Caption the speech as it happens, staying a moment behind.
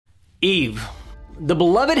Eve, the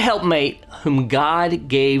beloved helpmate whom God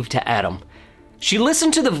gave to Adam. She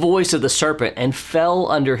listened to the voice of the serpent and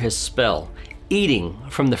fell under his spell, eating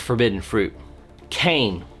from the forbidden fruit.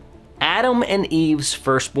 Cain, Adam and Eve's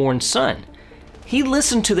firstborn son. He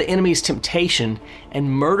listened to the enemy's temptation and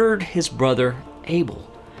murdered his brother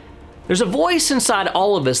Abel. There's a voice inside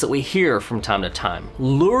all of us that we hear from time to time,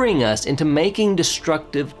 luring us into making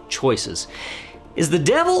destructive choices. Is the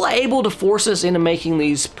devil able to force us into making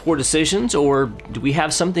these poor decisions, or do we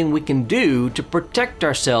have something we can do to protect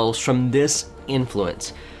ourselves from this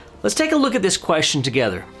influence? Let's take a look at this question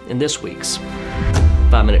together in this week's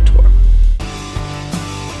 5-Minute Torah.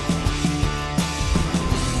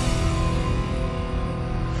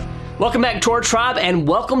 Welcome back, Torah Tribe, and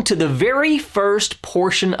welcome to the very first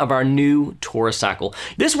portion of our new Torah cycle.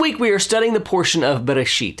 This week we are studying the portion of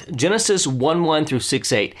Bereshit, Genesis 1:1 through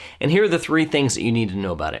 6:8, and here are the three things that you need to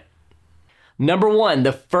know about it. Number one,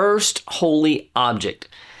 the first holy object.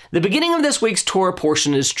 The beginning of this week's Torah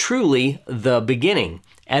portion is truly the beginning,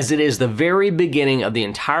 as it is the very beginning of the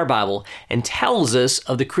entire Bible and tells us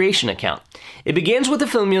of the creation account. It begins with the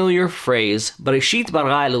familiar phrase, Bereshit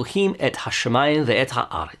bara Elohim et hashamayim ve'et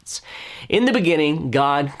ha'aretz. In the beginning,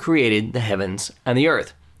 God created the heavens and the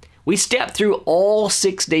earth. We step through all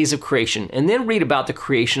 6 days of creation and then read about the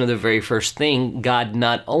creation of the very first thing God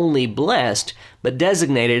not only blessed, but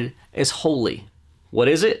designated as holy. What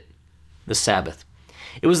is it? The Sabbath.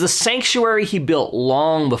 It was the sanctuary he built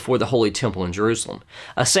long before the Holy Temple in Jerusalem,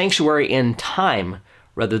 a sanctuary in time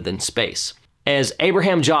rather than space. As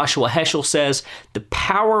Abraham Joshua Heschel says, the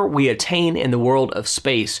power we attain in the world of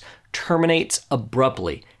space terminates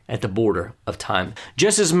abruptly at the border of time.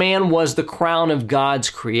 Just as man was the crown of God's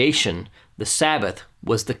creation, the Sabbath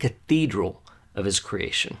was the cathedral of his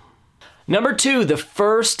creation. Number two, the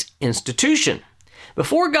first institution.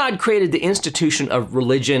 Before God created the institution of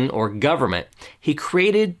religion or government, he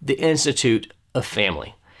created the institute of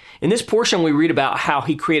family. In this portion, we read about how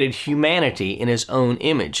he created humanity in his own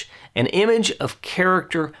image, an image of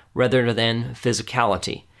character rather than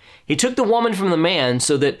physicality. He took the woman from the man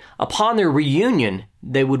so that upon their reunion,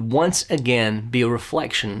 they would once again be a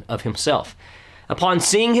reflection of himself. Upon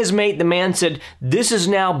seeing his mate, the man said, "This is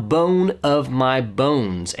now bone of my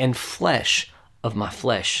bones and flesh of my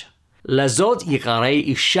flesh. Lazot yikarei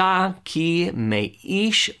isha ki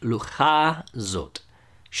meish lucha zot.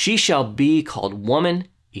 She shall be called woman,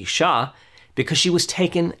 Isha, because she was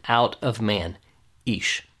taken out of man,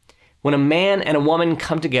 Ish. When a man and a woman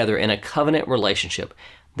come together in a covenant relationship,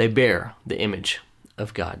 they bear the image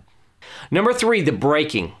of God. Number three, the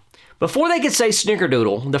breaking. Before they could say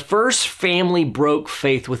snickerdoodle, the first family broke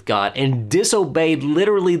faith with God and disobeyed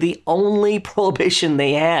literally the only prohibition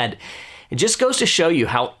they had. It just goes to show you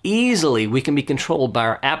how easily we can be controlled by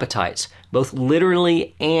our appetites, both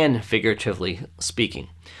literally and figuratively speaking.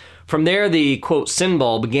 From there, the, quote, sin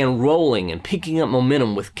ball began rolling and picking up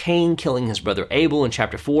momentum with Cain killing his brother Abel in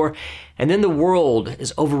chapter 4, and then the world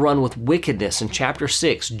is overrun with wickedness in chapter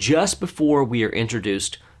 6, just before we are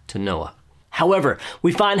introduced to Noah. However,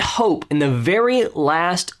 we find hope in the very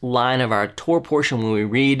last line of our Torah portion when we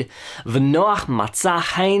read, V'noach matzah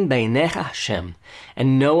hain beinecha Hashem,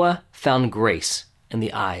 and Noah found grace in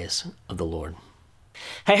the eyes of the Lord.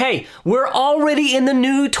 Hey, we're already in the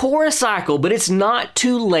new Torah cycle, but it's not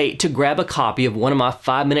too late to grab a copy of one of my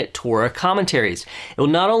 5-minute Torah commentaries. It will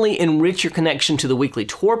not only enrich your connection to the weekly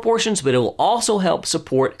Torah portions, but it will also help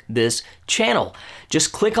support this channel.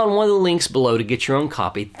 Just click on one of the links below to get your own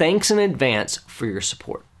copy. Thanks in advance for your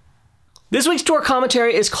support. This week's Torah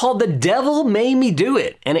commentary is called The Devil Made Me Do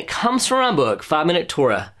It, and it comes from my book, 5-Minute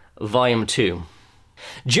Torah, Volume 2.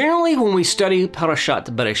 Generally, when we study Parashat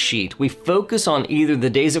Bereshit, we focus on either the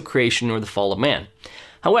days of creation or the fall of man.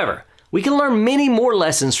 However, we can learn many more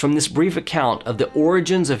lessons from this brief account of the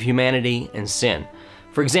origins of humanity and sin.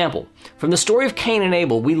 For example, from the story of Cain and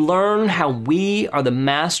Abel, we learn how we are the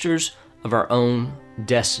masters of our own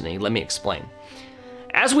destiny. Let me explain.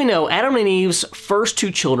 As we know, Adam and Eve's first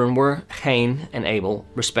two children were Cain and Abel,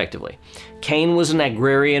 respectively. Cain was an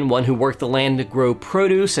agrarian, one who worked the land to grow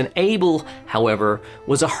produce, and Abel, however,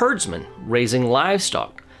 was a herdsman, raising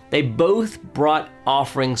livestock. They both brought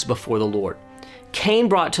offerings before the Lord. Cain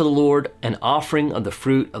brought to the Lord an offering of the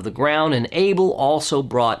fruit of the ground, and Abel also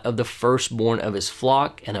brought of the firstborn of his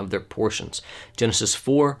flock and of their portions. Genesis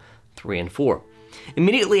 4, 3 and 4.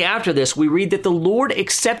 Immediately after this, we read that the Lord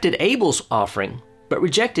accepted Abel's offering, but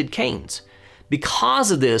rejected Cain's.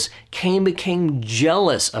 Because of this, Cain became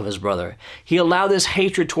jealous of his brother. He allowed this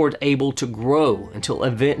hatred toward Abel to grow until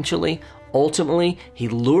ultimately, he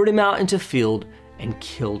lured him out into the field and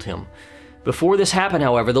killed him. Before this happened,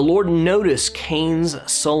 however, the Lord noticed Cain's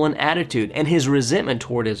sullen attitude and his resentment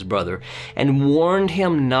toward his brother and warned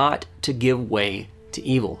him not to give way to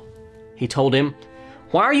evil. He told him,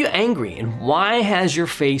 "Why are you angry, and why has your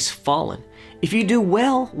face fallen? If you do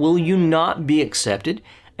well, will you not be accepted?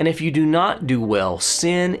 And if you do not do well,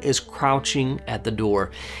 sin is crouching at the door.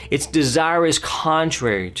 Its desire is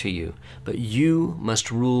contrary to you, but you must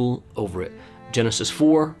rule over it." Genesis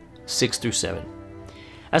 4, 6-7.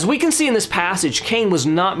 As we can see in this passage, Cain was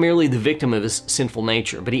not merely the victim of his sinful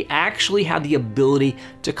nature, but he actually had the ability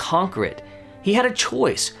to conquer it. He had a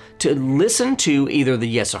choice to listen to either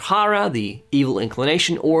the Yetzer Hara, the evil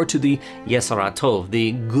inclination, or to the Yetzer Tov,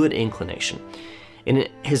 the good inclination. In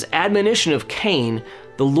his admonition of Cain,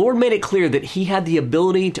 the Lord made it clear that he had the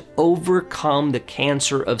ability to overcome the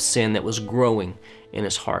cancer of sin that was growing in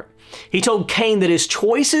his heart. He told Cain that his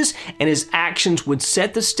choices and his actions would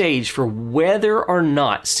set the stage for whether or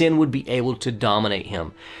not sin would be able to dominate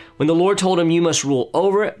him. When the Lord told him, "You must rule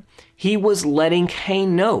over it," he was letting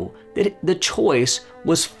Cain know that the choice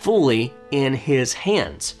was fully in his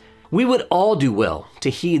hands. We would all do well to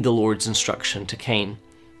heed the Lord's instruction to Cain.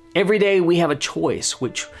 Every day we have a choice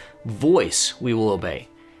which voice we will obey.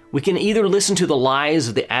 We can either listen to the lies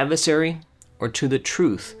of the adversary or to the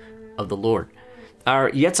truth of the Lord.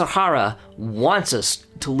 Our Yetzer Hara wants us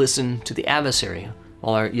to listen to the adversary,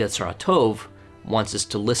 while our Yetzer Tov wants us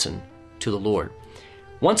to listen to the Lord.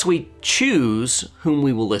 Once we choose whom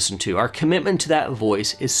we will listen to, our commitment to that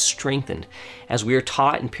voice is strengthened. As we are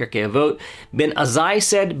taught in Pirkei Avot, Ben Azai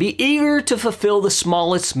said, "Be eager to fulfill the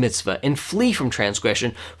smallest mitzvah and flee from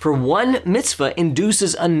transgression, for one mitzvah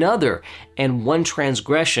induces another, and one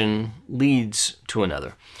transgression leads to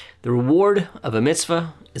another." The reward of a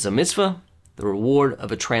mitzvah is a mitzvah. The reward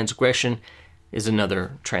of a transgression is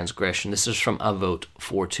another transgression. This is from Avot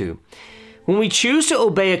 4:2. When we choose to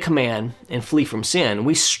obey a command and flee from sin,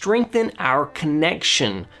 we strengthen our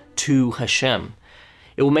connection to Hashem.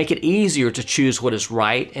 It will make it easier to choose what is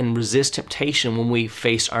right and resist temptation when we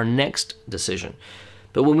face our next decision.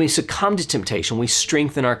 But when we succumb to temptation, we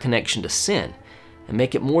strengthen our connection to sin and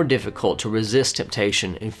make it more difficult to resist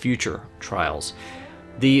temptation in future trials.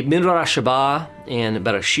 The Midrash Rabbah in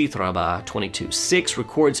Parashat Rabbah 22:6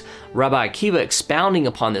 records Rabbi Akiva expounding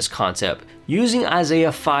upon this concept using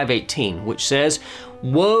Isaiah 5:18, which says,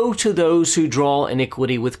 "Woe to those who draw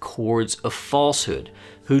iniquity with cords of falsehood,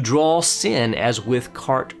 who draw sin as with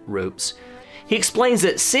cart ropes." He explains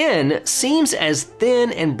that sin seems as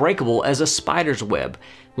thin and breakable as a spider's web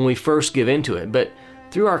when we first give into it, but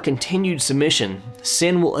through our continued submission,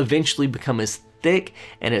 sin will eventually become as thick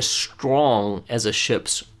and as strong as a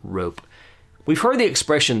ship's rope. We've heard the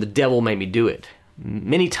expression, "the devil made me do it."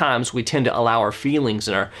 Many times we tend to allow our feelings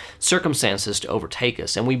and our circumstances to overtake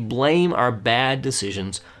us, and we blame our bad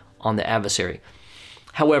decisions on the adversary.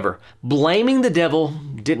 However, blaming the devil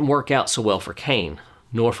didn't work out so well for Cain,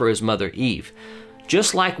 nor for his mother Eve.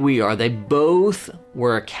 Just like we are, they both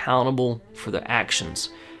were accountable for their actions.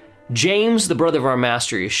 James, the brother of our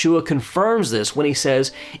master Yeshua, confirms this when he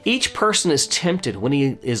says, "Each person is tempted when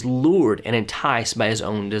he is lured and enticed by his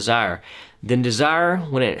own desire. Then desire,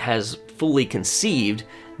 when it has fully conceived,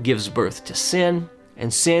 gives birth to sin,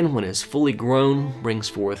 and sin, when it is fully grown, brings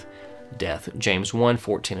forth death." James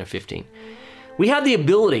 1:14-15. We have the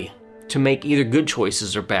ability to make either good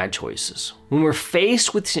choices or bad choices. When we're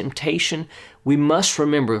faced with temptation, we must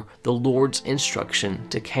remember the Lord's instruction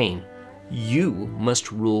to Cain. You must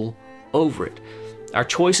rule over it. Our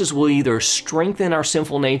choices will either strengthen our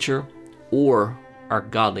sinful nature or our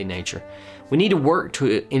godly nature. We need to work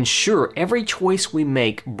to ensure every choice we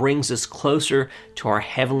make brings us closer to our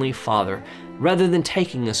Heavenly Father rather than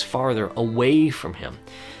taking us farther away from Him.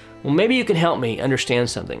 Well, maybe you can help me understand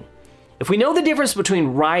something. If we know the difference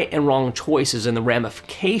between right and wrong choices and the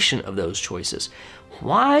ramification of those choices,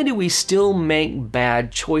 why do we still make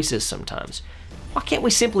bad choices sometimes? Why can't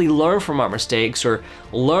we simply learn from our mistakes or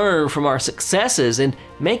learn from our successes and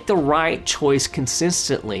make the right choice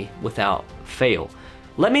consistently without fail?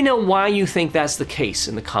 Let me know why you think that's the case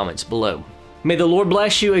in the comments below. May the Lord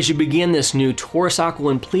bless you as you begin this new Torah cycle,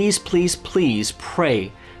 and please, please, please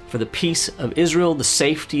pray for the peace of Israel, the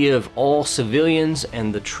safety of all civilians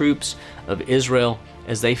and the troops of Israel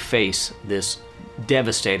as they face this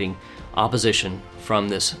devastating opposition from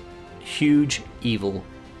this huge evil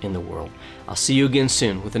in the world. I'll see you again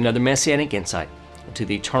soon with another Messianic insight into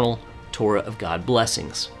the eternal Torah of God.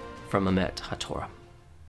 Blessings from Minute Torah.